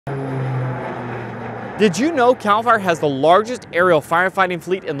Did you know CAL FIRE has the largest aerial firefighting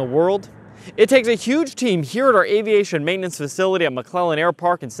fleet in the world? It takes a huge team here at our aviation maintenance facility at McClellan Air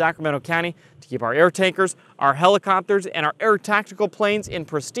Park in Sacramento County to keep our air tankers, our helicopters, and our air tactical planes in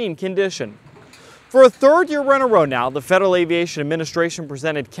pristine condition. For a third year in a row now, the Federal Aviation Administration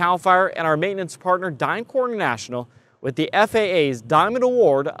presented CAL FIRE and our maintenance partner DynCorp International with the FAA's Diamond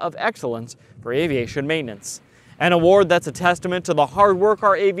Award of Excellence for Aviation Maintenance. An award that's a testament to the hard work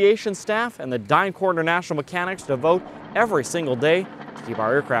our aviation staff and the DynCorp International mechanics devote every single day to keep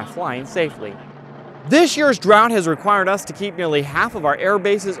our aircraft flying safely. This year's drought has required us to keep nearly half of our air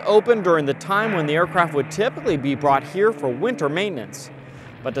bases open during the time when the aircraft would typically be brought here for winter maintenance.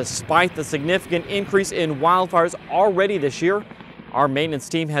 But despite the significant increase in wildfires already this year, our maintenance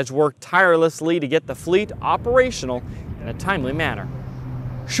team has worked tirelessly to get the fleet operational in a timely manner.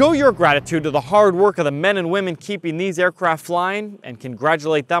 Show your gratitude to the hard work of the men and women keeping these aircraft flying and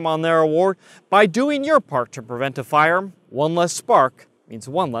congratulate them on their award by doing your part to prevent a fire. One less spark means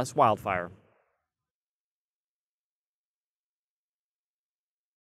one less wildfire.